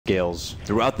scales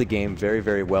throughout the game very,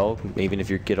 very well. Even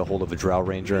if you get a hold of a Drow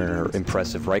Ranger and her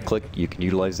impressive right click, you can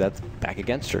utilize that back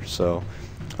against her. So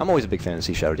I'm always a big fan of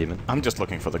Sea Shadow Demon. I'm just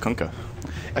looking for the Kunkka.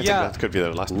 I think that could be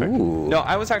their last pick. No,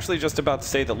 I was actually just about to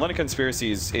say that London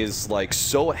Conspiracy is like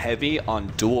so heavy on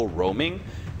dual roaming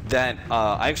that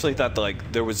I actually thought that,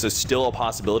 like, there was still a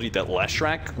possibility that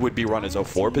Leshrac would be run as a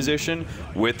 4 position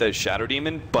with a Shadow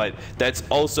Demon, but that's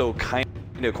also kind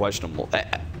of questionable.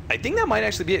 I think that might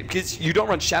actually be it, because you don't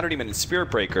run Shadow Demon and Spirit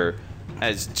Breaker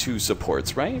as 2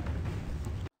 supports, right?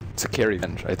 It's a carry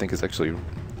venge, I think, is actually...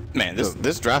 Man,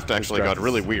 this draft actually got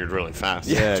really weird really fast.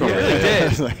 Yeah, it really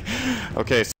did.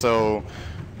 Okay, so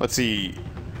let's see.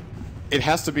 It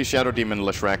has to be Shadow Demon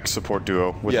Leshrac support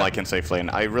duo with Lycan safe lane.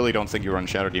 I really don't think you run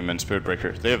Shadow Demon Spirit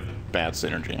Breaker. They have bad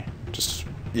synergy. Just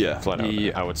flat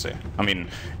out, I would say. I mean,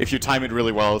 if you time it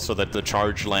really well so that the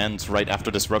charge lands right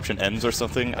after disruption ends or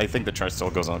something, I think the charge still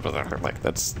goes on. But like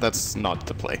that's not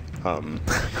the play. And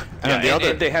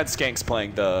they had Skanks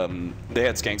playing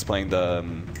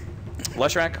the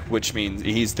Leshrac, which means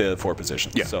he's the 4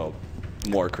 position. Yeah. So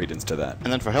more credence to that.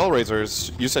 And then for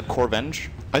HellRaisers, you said Core Venge.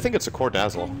 I think it's a Core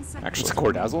Dazzle, actually. It's a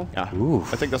Core Dazzle? Yeah. Ooh.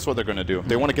 I think that's what they're going to do.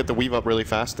 They want to get the Weave up really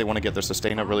fast. They want to get their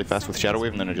Sustain up really fast with Shadow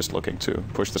Wave, and then they're just looking to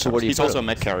push the top. He's also a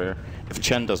mech carrier. If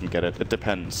Chen doesn't get it, it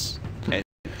depends. And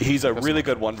he's a really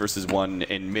good 1v1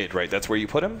 in mid, right? That's where you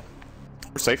put him?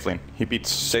 Safe lane. He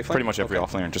beats pretty much every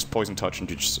offlaner. Just poison touch and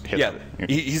you just hit. Yeah,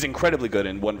 he's incredibly good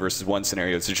in 1v1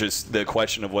 scenarios. It's just the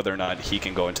question of whether or not he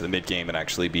can go into the mid game and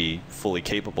actually be fully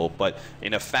capable. But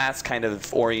in a fast kind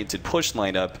of oriented push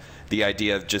lineup, the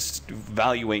idea of just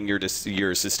valuing your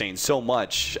sustain so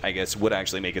much, I guess, would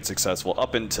actually make it successful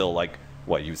up until, like,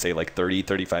 what you would say, like 30,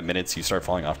 35 minutes. You start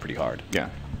falling off pretty hard. Yeah.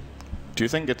 Do you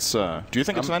think it's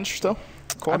Venge still?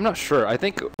 Core? I'm not sure. I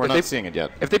think we're not seeing it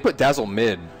yet. If they put Dazzle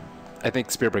mid, I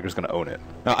think Spirit Breaker's going to own it.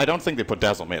 No, I don't think they put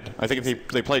Dazzle mid. I think if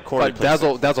they play Core... But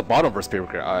Dazzle bottom for Spirit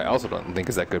Breaker, I also don't think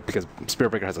is that good, because Spirit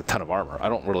Breaker has a ton of armor. I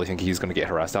don't really think he's going to get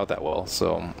harassed out that well.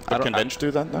 So can Venge do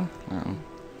that then?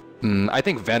 I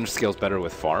think Venge scales better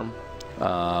with farm,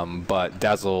 but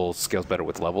Dazzle scales better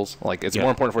with levels. Like, it's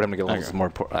more important for him to get levels. It's more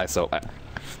important.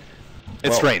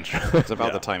 It's strange. It's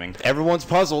about the timing. Everyone's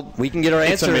puzzled. We can get our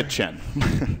answer. It's a mid-Chen.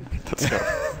 Let's go.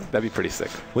 That'd be pretty sick.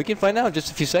 We can find out in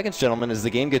just a few seconds, gentlemen, as the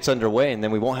game gets underway, and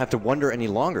then we won't have to wonder any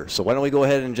longer. So why don't we go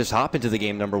ahead and just hop into the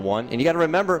game number 1? And you got to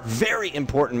remember, very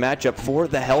important matchup for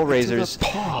the HellRaisers.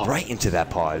 Right into that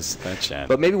pause.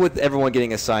 But maybe with everyone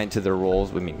getting assigned to their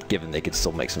roles, I mean, given they could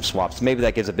still make some swaps, maybe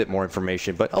that gives a bit more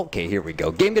information. But okay, here we go.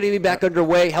 Game going to be back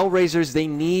underway. HellRaisers, they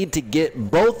need to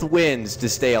get both wins to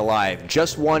stay alive.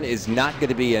 Just one is not going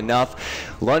to be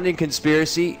enough. London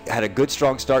Conspiracy had a good,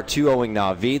 strong start, 2-0ing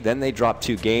Na'Vi. Then they dropped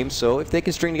 2 games. So if they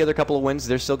can string together a couple of wins,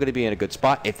 they're still going to be in a good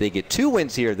spot. If they get 2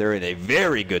 wins here, they're in a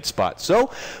very good spot. So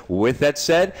with that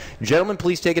said, gentlemen,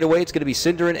 please take it away. It's going to be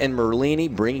Cinderin and Merlini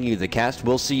bringing you the cast.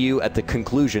 We'll see you at the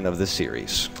conclusion of this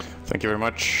series. Thank you very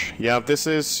much. Yeah,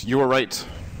 you were right,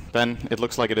 Ben. It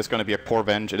looks like it is going to be a Core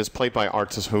Venge. It is played by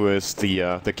Artis, who is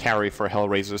the carry for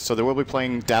HellRaisers. So they will be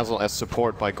playing Dazzle as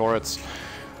support by Goretz.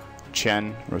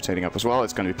 Chen rotating up as well.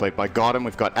 It's going to be played by Gotham.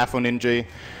 We've got Afo Ninja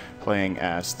playing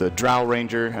as the Drow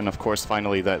Ranger, and of course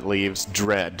finally that leaves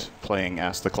Dread playing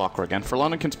as the Clockwork. And for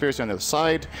London Conspiracy on the other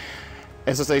side,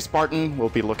 SSA Spartan will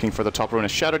be looking for the top rune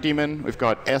as Shadow Demon. We've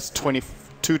got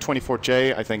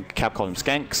S224J, I think Cap called him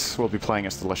Skanks, will be playing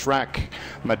as the Leshrac,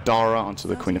 Madara onto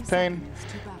the Queen of Pain,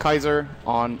 Kaiser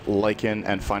on Lycan,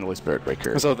 and finally Spirit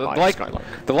Breaker. So the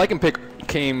Lycan pick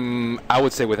came, I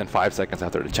would say, within 5 seconds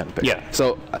after the Chen pick. Yeah.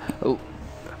 So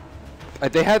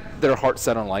they had their heart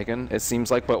set on Lycan, it seems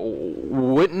like, but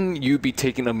wouldn't you be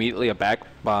taken immediately aback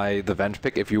by the Venge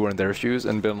pick if you were in their shoes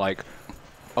and been like,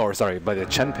 by the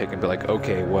Chen pick and be like,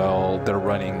 okay, well, they're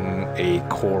running a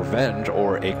Core Venge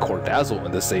or a Core Dazzle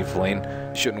in the safe lane.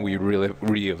 Shouldn't we really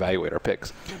reevaluate our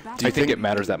picks? Do you think it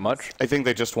matters that much? I think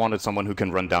they just wanted someone who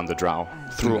can run down the Drow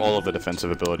through all of the defensive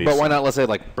abilities. But why not, let's say,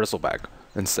 like, Bristleback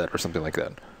instead or something like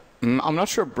that? I'm not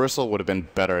sure Bristle would have been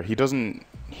better.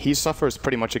 He suffers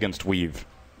pretty much against Weave.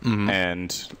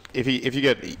 And if you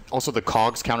get also the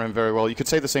cogs counter him very well. You could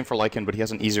say the same for Lycan, but he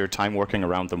has an easier time working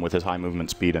around them with his high movement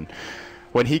speed. And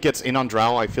when he gets in on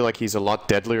Drow, I feel like he's a lot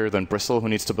deadlier than Bristle, who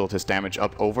needs to build his damage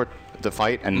up over the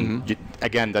fight. And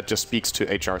again, that just speaks to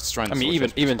HR's strength. I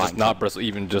mean, even just not Bristle,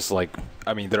 even just like,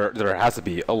 I mean, there has to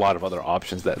be a lot of other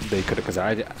options that they could have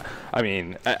considered. I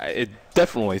mean, it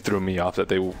definitely threw me off that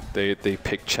they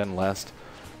picked Chen last.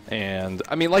 And,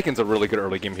 I mean, Lycan's a really good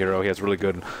early game hero. He has really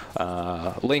good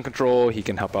lane control. He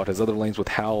can help out his other lanes with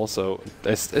Howl. So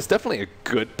it's definitely a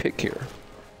good pick here.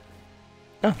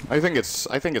 Yeah, I think it's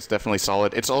definitely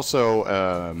solid. It's also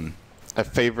a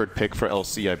favored pick for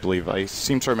LC, I believe. I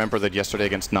seem to remember that yesterday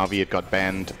against Navi it got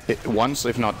banned once,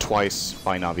 if not twice,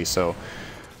 by Navi. So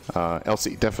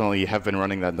LC definitely have been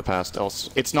running that in the past.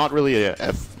 It's not really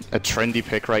a trendy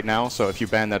pick right now, so if you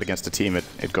ban that against a team,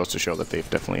 it goes to show that they've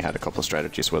definitely had a couple of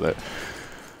strategies with it.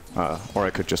 Or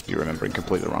I could just be remembering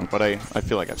completely wrong, but I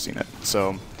feel like I've seen it.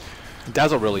 So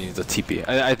Dazzle really needs a TP.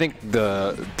 I think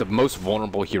the most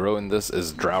vulnerable hero in this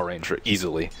is Drow Ranger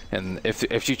easily, and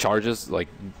if she charges, like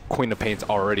Queen of Pain's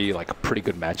already like a pretty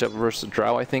good matchup versus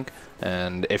Drow, I think.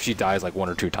 And if she dies like 1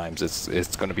 or 2 times,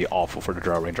 it's going to be awful for the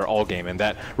Drow Ranger all game, and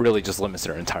that really just limits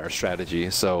their entire strategy.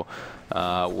 So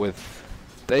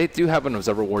they do have an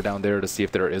Observer Ward down there to see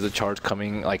if there is a charge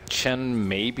coming. Like Chen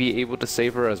may be able to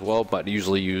save her as well, but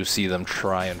usually you see them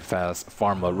try and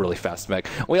farm a really fast mech.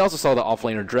 We also saw the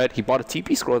offlaner Dread. He bought a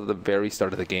TP scroll at the very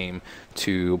start of the game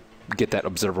to get that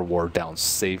Observer Ward down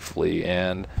safely,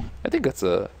 and I think that's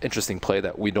an interesting play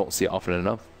that we don't see often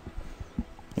enough.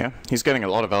 yeah, he's getting a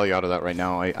lot of value out of that right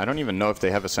now. I don't even know if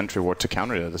they have a Sentry Ward to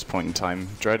counter it at this point in time.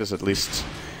 Dread is at least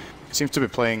seems to be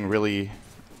playing really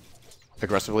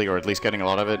aggressively, or at least getting a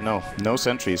lot of it. No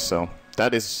sentries, so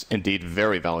that is indeed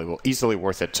very valuable. Easily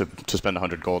worth it to spend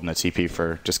 100 gold in a TP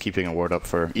for just keeping a ward up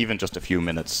for even just a few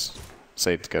minutes,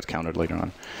 say it gets countered later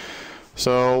on.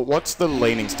 So what's the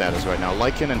laning status right now?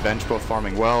 Lycan and Venge both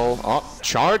farming well. Oh,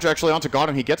 charge actually onto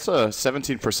Gotham. He gets a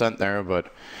 17% there,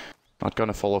 but not going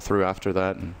to follow through after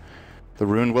that. And the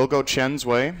rune will go Chen's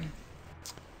way.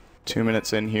 2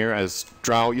 minutes in here as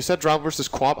Drow. You said Drow versus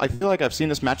Quap. I feel like I've seen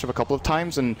this matchup a couple of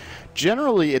times, and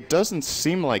generally it doesn't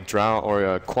seem like Drow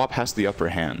or Quap has the upper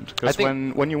hand. Because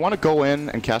when you want to go in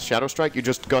and cast Shadow Strike, you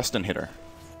just gust and hit her.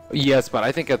 Yes, but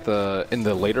I think in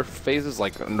the later phases,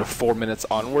 like in the 4 minutes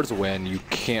onwards, when you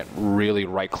can't really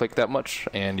right-click that much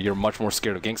and you're much more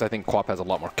scared of ganks, I think Quap has a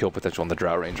lot more kill potential on the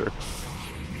Drow Ranger.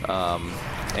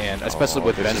 And especially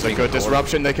with this is a good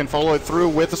disruption. They can follow it through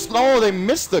with a slow. They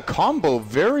missed the combo.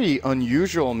 Very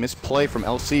unusual misplay from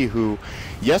LC, who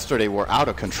yesterday were out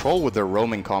of control with their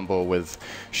roaming combo with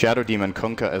Shadow Demon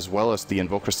Kunkka as well as the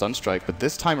Invoker Sunstrike. But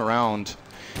this time around,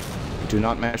 do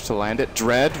not manage to land it.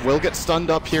 Dread will get stunned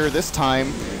up here this time.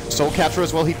 Soulcatcher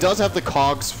as well. He does have the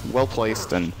cogs well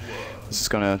placed, and this is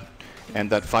gonna end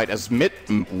that fight as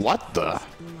what the?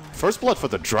 First blood for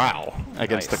the Drow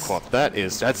against the Quap.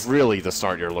 That's really the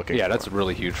start you're looking for. Yeah, that's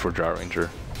really huge for Drow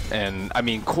Ranger. And I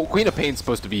mean, Queen of Pain's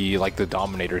supposed to be like the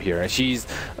dominator here, and she's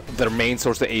their main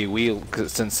source of AoE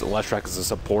since Leshrac is a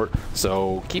support.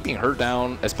 So keeping her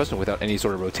down, especially without any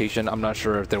sort of rotation, I'm not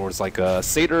sure if there was like a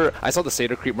Satyr. I saw the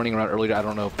Satyr creep running around earlier. I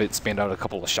don't know if it spanned out a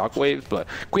couple of shockwaves, but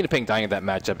Queen of Pain dying in that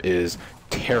matchup is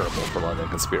terrible for London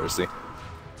Conspiracy.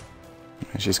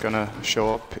 She's gonna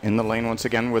show up in the lane once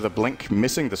again with a blink,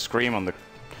 missing the scream on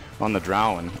the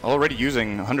Drow, and already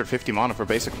using 150 mana for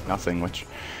basically nothing, which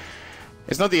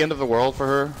is not the end of the world for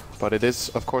her, but it is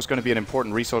of course going to be an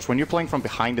important resource. When you're playing from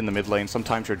behind in the mid lane,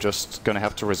 sometimes you're just going to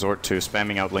have to resort to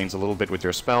spamming out lanes a little bit with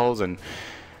your spells, and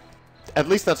at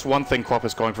least that's one thing Quap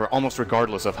is going for, almost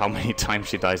regardless of how many times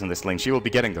she dies in this lane. She will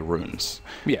be getting the runes.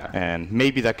 Yeah. And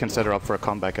maybe that can set her up for a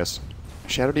comeback, as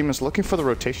Shadow Demon's looking for the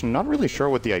rotation. Not really sure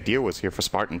what the idea was here for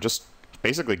Spartan, just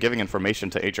basically giving information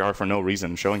to HR for no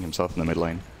reason, showing himself in the mid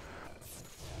lane.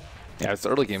 Yeah, it's the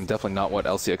early game, definitely not what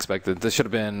LC expected. This should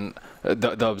have been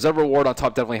the Observer Ward on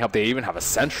top definitely helped. They even have a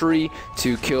Sentry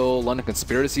to kill London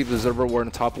Conspiracy, the Observer Ward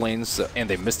in the top lanes, and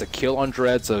they missed a kill on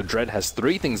Dread, so Dread has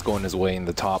 3 things going his way in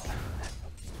the top.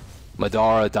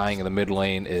 Madara dying in the mid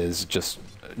lane is just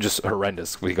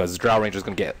horrendous, because Drow Ranger is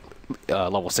going to get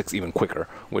level 6 even quicker,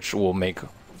 which will make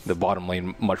the bottom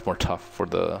lane much more tough for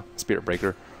the Spirit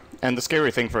Breaker. And the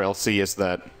scary thing for LC is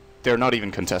that they're not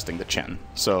even contesting the Chen.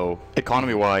 So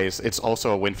economy-wise, it's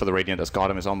also a win for the Radiant, as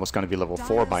Gotham is almost going to be level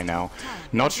 4 by now.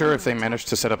 Not sure if they managed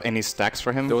to set up any stacks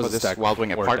for him for this Wild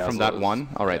Wing, apart from that one.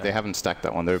 Alright, yeah. They haven't stacked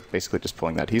that one. They're basically just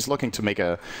pulling that. He's looking to make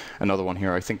another one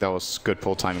here. I think that was good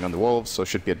pull timing on the Wolves, so it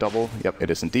should be a double. Yep, it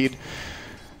is indeed.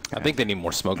 I think they need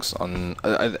more smokes on.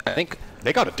 I think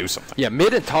they got to do something. Yeah,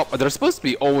 mid and top. They're supposed to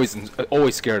be always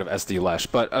scared of SD Lesh,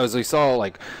 but as we saw,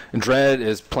 like Dread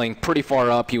is playing pretty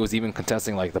far up. He was even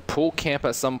contesting like the pool camp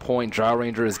at some point. Drow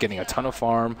Ranger is getting a ton of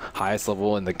farm, highest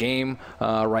level in the game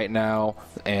right now.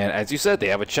 And as you said, they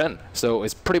have a Chen, so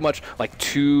it's pretty much like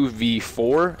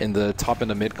 2v4 in the top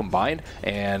and the mid combined.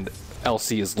 And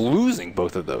LC is losing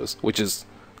both of those, which is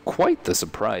quite the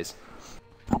surprise.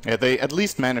 Yeah, they at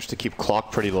least managed to keep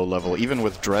Clock pretty low level, even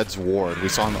with Dread's Ward. We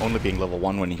saw him only being level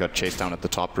 1 when he got chased down at the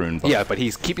top rune. But yeah, but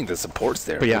he's keeping the supports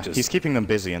there. But yeah, he's keeping them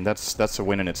busy, and that's a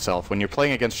win in itself. When you're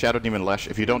playing against Shadow Demon Lesh,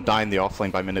 if you don't die in the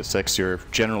offlane by minute 6, you're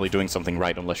generally doing something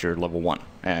right unless you're level 1.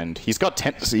 And he's got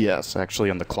 10 CS actually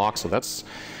on the clock, so that's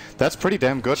pretty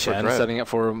damn good for Dread. Setting up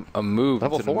for a move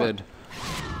level to the 4. mid.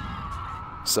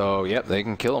 So, yeah, they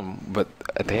can kill him, but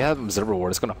they have Observer Ward.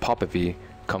 It's going to pop if he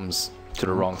comes to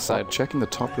the wrong side. Checking the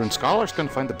top rune. Scholar's going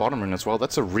to find the bottom rune as well.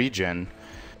 That's a regen.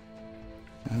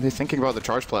 Are they thinking about the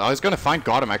charge play? Oh, he's going to find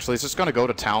Gotham, actually. He's just going to go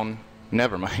to town.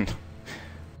 Never mind.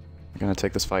 I'm going to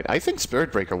take this fight. I think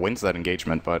Spirit Breaker wins that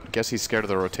engagement, but I guess he's scared of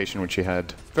the rotation, which he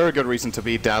had very good reason to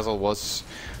be. Dazzle was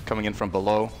coming in from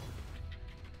below.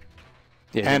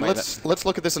 Yeah, and let's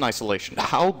look at this in isolation.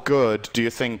 How good do you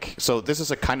think, so this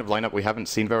is a kind of lineup we haven't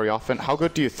seen very often, how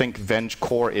good do you think Venge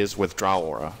Core is with Drow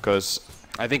Aura? Because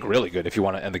I think really good if you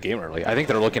want to end the game early. I think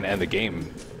they're looking to end the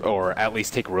game, or at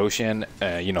least take Roshan,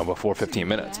 you know, before 15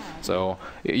 minutes. So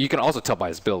you can also tell by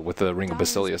his build with the Ring of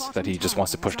Basilius that he just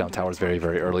wants to push down towers very,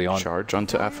 very early on. Charge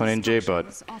onto Aphonj,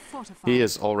 but he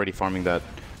is already farming that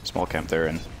small camp there.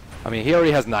 And I mean, he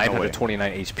already has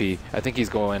 929 HP. I think he's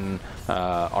going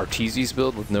Arteezy's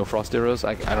build with no Frost Arrows.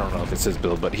 I don't know if it's his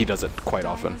build, but he does it quite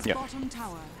often. Yeah.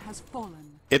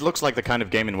 It looks like the kind of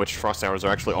game in which Frost Arrows are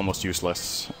actually almost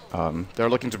useless. They're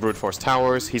looking to brute force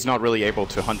towers. He's not really able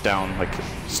to hunt down, like,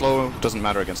 slow, doesn't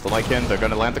matter against the Lycan. They're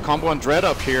going to land the combo on Dread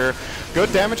up here.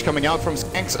 Good damage coming out from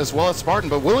Skanks as well as Spartan,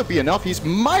 but will it be enough? He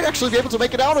might actually be able to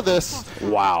make it out of this.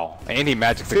 Wow. And he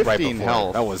magic picked right before.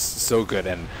 Health. That was so good.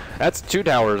 And that's 2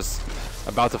 towers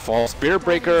about to fall. Spirit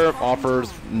Breaker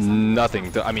offers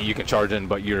nothing. I mean, you can charge in,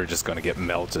 but you're just going to get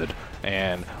melted.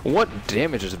 And what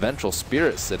damage is Vengeful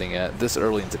Spirit sitting at this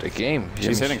early into the game?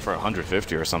 She's hitting for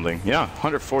 150 or something. Yeah,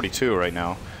 142 right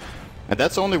now. And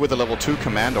that's only with the level 2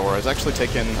 command aura. It's actually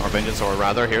taken, or vengeance aura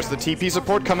rather. Here's the TP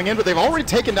support coming in, but they've already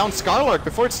taken down Skylark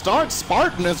before it starts.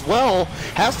 Spartan as well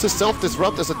has to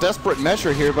self-disrupt as a desperate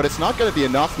measure here, but it's not going to be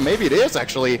enough. Maybe it is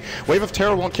actually. Wave of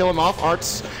Terror won't kill him off.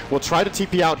 Arts will try to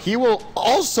TP out. He will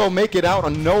also make it out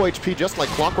on no HP, just like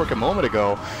Clockwork a moment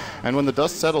ago. And when the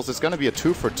dust settles, it's going to be a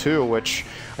 2 for 2, which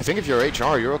I think if you're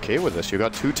HR, you're okay with this. You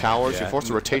got 2 towers, you force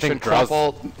a rotation, Trap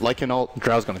ult, Lycan ult.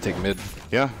 Drow's going to take mid.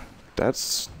 Yeah,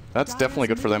 that's definitely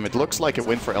good for them. It looks like it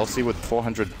went for LC with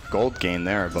 400 gold gain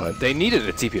there, but they needed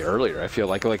a TP earlier, I feel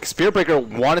like. Like, Spirit Breaker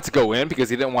wanted to go in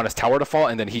because he didn't want his tower to fall,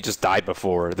 and then he just died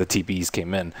before the TPs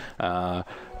came in.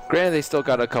 Granted, they still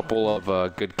got a couple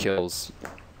of good kills,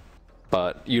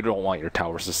 but you don't want your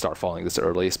towers to start falling this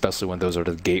early, especially when those are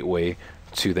the gateway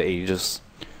to the Aegis.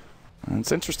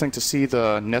 It's interesting to see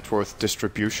the net worth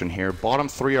distribution here. Bottom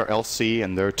 3 are LC,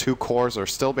 and their 2 cores are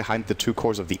still behind the 2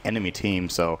 cores of the enemy team.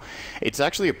 So it's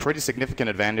actually a pretty significant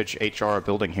advantage HR are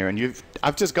building here. And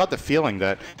I've just got the feeling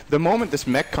that the moment this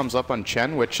mech comes up on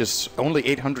Chen, which is only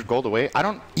 800 gold away, I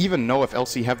don't even know if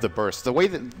LC have the burst. The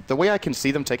way I can see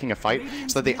them taking a fight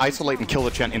is that they isolate and kill the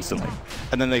Chen instantly,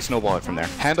 and then they snowball it from there.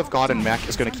 Hand of God and mech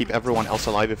is going to keep everyone else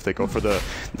alive if they go for the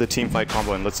team fight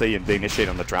combo. And let's say they initiate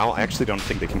on the Drow. I actually don't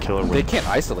think they can kill her. They can't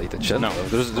isolate the Chen. No.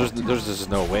 There's just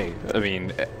no way. I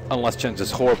mean, unless Chen's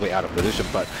just horribly out of position.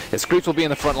 But his creeps will be in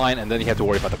the front line, and then you have to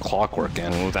worry about the Clockwork.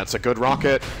 And oh, that's a good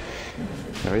rocket.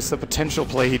 There is the potential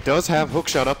play. He does have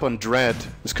hookshot up on Dread.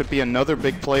 This could be another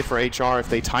big play for HR if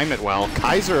they time it well.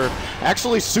 Kaiser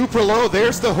actually super low.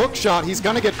 There's the hookshot. He's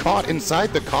going to get caught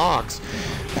inside the cogs.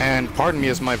 And pardon me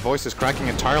as my voice is cracking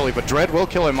entirely, but Dread will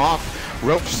kill him off.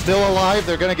 Roach still alive.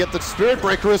 They're going to get the Spirit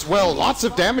Breaker as well. Lots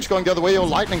of damage going the other way. Oh,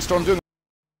 Lightning Storm doing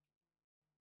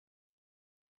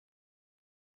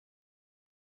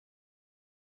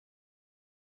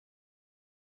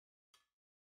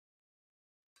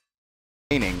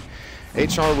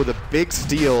HR with a big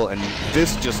steal, and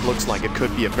this just looks like it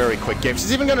could be a very quick game.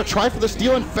 She's even going to try for the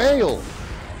steal and fail.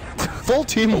 Full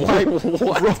team wipe.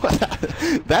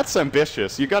 That's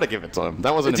ambitious. You got to give it to him.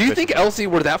 That wasn't. Do you think LC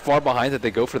were that far behind that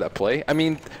they go for that play? I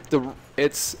mean,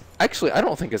 it's actually, I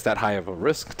don't think it's that high of a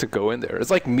risk to go in there.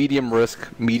 It's like medium risk,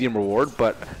 medium reward.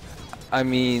 But I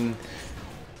mean,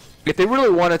 if they really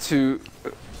wanted to.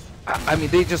 I mean,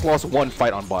 they just lost 1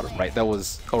 fight on bottom, right? That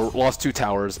was, or lost 2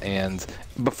 towers, and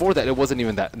before that, it wasn't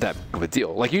even that big of a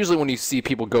deal. Like, usually when you see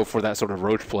people go for that sort of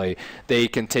roach play, they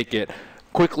can take it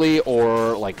quickly,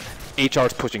 or like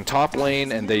HR's pushing top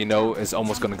lane, and they know is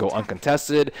almost going to go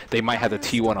uncontested. They might have the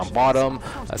T1 on bottom,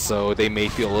 so they may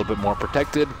feel a little bit more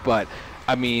protected. But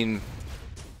I mean,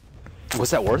 was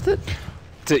that worth it?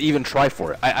 To even try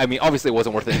for it? I mean, obviously it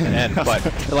wasn't worth it in the end,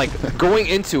 but like going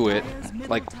into it,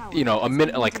 like, you know, a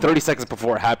minute, like 30 seconds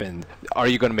before it happened, are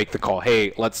you going to make the call,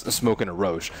 hey, let's smoke in a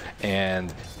Roche?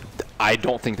 And I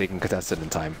don't think they can contest it in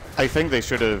time. I think they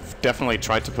should have definitely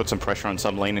tried to put some pressure on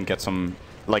some lane and get some,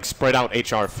 like, spread out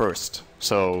HR first.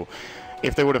 So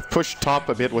if they would have pushed top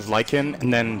a bit with Lycan,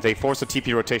 and then they force a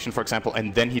TP rotation, for example,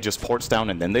 and then he just ports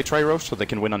down, and then they try Roche so they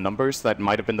can win on numbers, that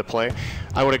might have been the play.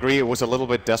 I would agree it was a little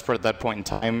bit desperate at that point in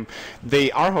time.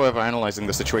 They are, however, analyzing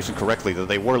the situation correctly, that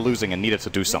they were losing and needed to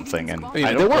do something. And I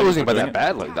mean, they weren't losing by that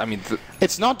badly. I mean,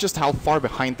 it's not just how far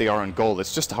behind they are on goal,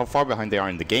 it's just how far behind they are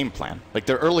in the game plan. Like,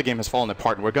 their early game has fallen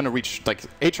apart, and we're going to reach, like,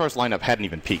 HR's lineup hadn't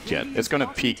even peaked yet. It's going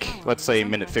to peak, let's say,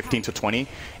 minute 15 to 20.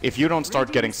 If you don't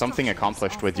start getting something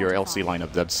accomplished with your LC lineup,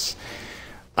 that's...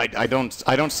 I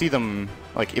don't see them,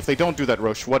 like, if they don't do that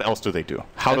Roche, what else do they do?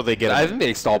 How do they get I think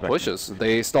they stall pushes.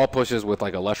 They stall pushes with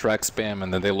like a Leshrac spam,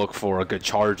 and then they look for a good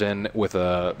charge in with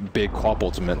a big Quap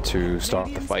ultimate to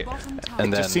start the fight. And it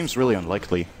then just seems really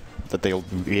unlikely that they'll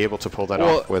be able to pull that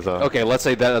off with a... Okay, let's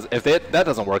say that if that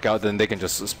doesn't work out, then they can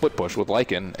just split push with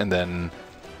Lycan, and then,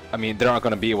 I mean, they're not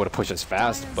going to be able to push as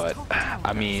fast, but,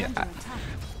 I mean...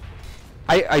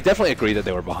 I definitely agree that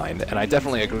they were behind, and I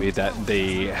definitely agree that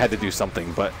they had to do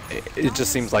something, but it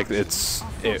just seems like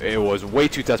it was way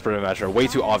too desperate a match, or way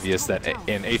too obvious that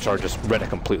in HR just read it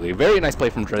completely. Very nice play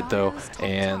from Dread, though,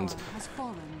 and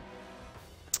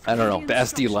I don't know, the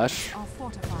SD Lesh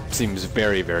seems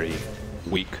very, very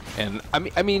weak, and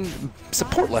I mean,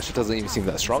 support Lesh doesn't even seem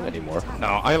that strong anymore. No,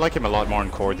 I like him a lot more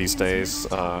in core these days.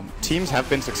 Teams have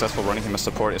been successful running him as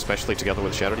support, especially together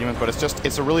with Shadow Demon, but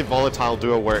it's a really volatile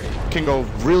duo where it can go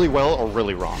really well or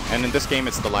really wrong. And in this game,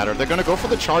 it's the latter. They're going to go for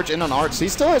the charge in on Arts. He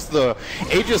still has the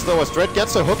Aegis, though, as Dread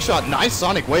gets a hook shot. Nice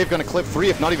Sonic Wave, going to clip 3,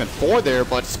 if not even 4 there,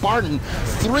 but Spartan,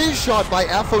 3-shot by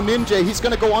Afo Ninja. He's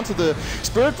going to go onto the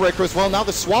Spirit Breaker as well. Now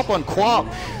the swap on Quap.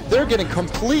 They're getting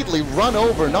completely run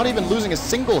over, not even losing a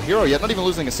single hero yet, not even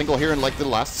losing a single hero in like the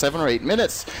last 7 or 8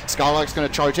 minutes. Skylark's going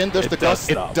to charge in, there's the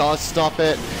Gust, it does stop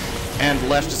it, and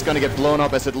Lesh is going to get blown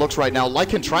up as it looks right now.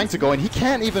 Lycan trying to go, and he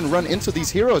can't even run into these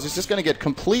heroes, he's just going to get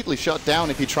completely shut down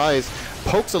if he tries,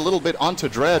 pokes a little bit onto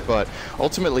Dread, but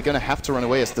ultimately going to have to run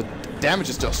away as the damage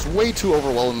is just way too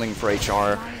overwhelming for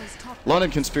HR.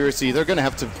 London Conspiracy, they're going to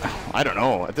have to, I don't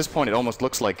know, at this point it almost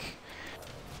looks like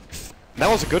that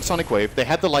was a good Sonic Wave. They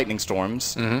had the Lightning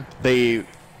Storms.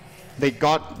 They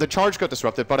got the charge got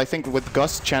disrupted, but I think with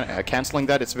Gus canceling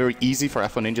that, it's very easy for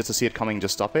Afo Ninja to see it coming and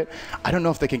just stop it. I don't know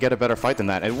if they can get a better fight than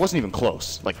that. It wasn't even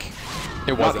close. Like,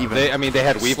 it wasn't even. I mean, they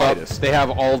had Weave Up. They have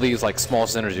all these like small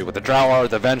synergy with the Drow,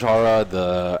 the Vengehara,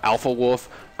 the Alpha Wolf,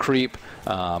 Creep.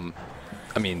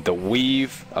 I mean, the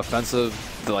Weave, offensive,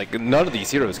 like, none of these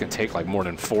heroes can take, like, more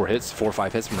than 4 or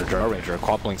 5 hits from a Drow Ranger.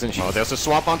 Quap links in. Oh, there's a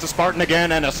swap onto Spartan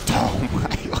again, and a stone.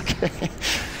 Okay.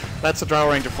 That's a Drow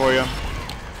Ranger for you.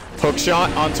 Hook shot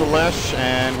onto Lesh,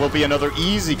 and will be another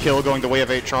easy kill going the way of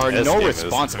HR. This no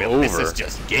response. This is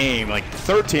just game. Like,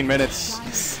 13 minutes.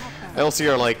 LC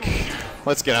are like,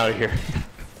 let's get out of here.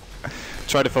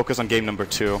 Try to focus on game number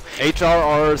 2. HR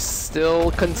are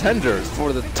still contenders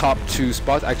for the top 2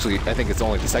 spots. Actually, I think it's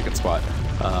only the 2nd spot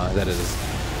that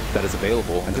is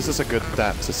available. And this is a good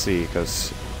stat to see,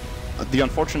 because the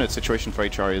unfortunate situation for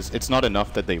HR is it's not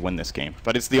enough that they win this game,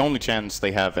 but it's the only chance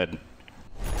they have at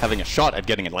having a shot at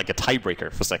getting it, like a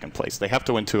tiebreaker for 2nd place. They have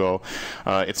to win 2-0.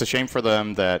 It's a shame for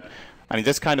them that, I mean,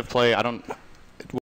 this kind of play,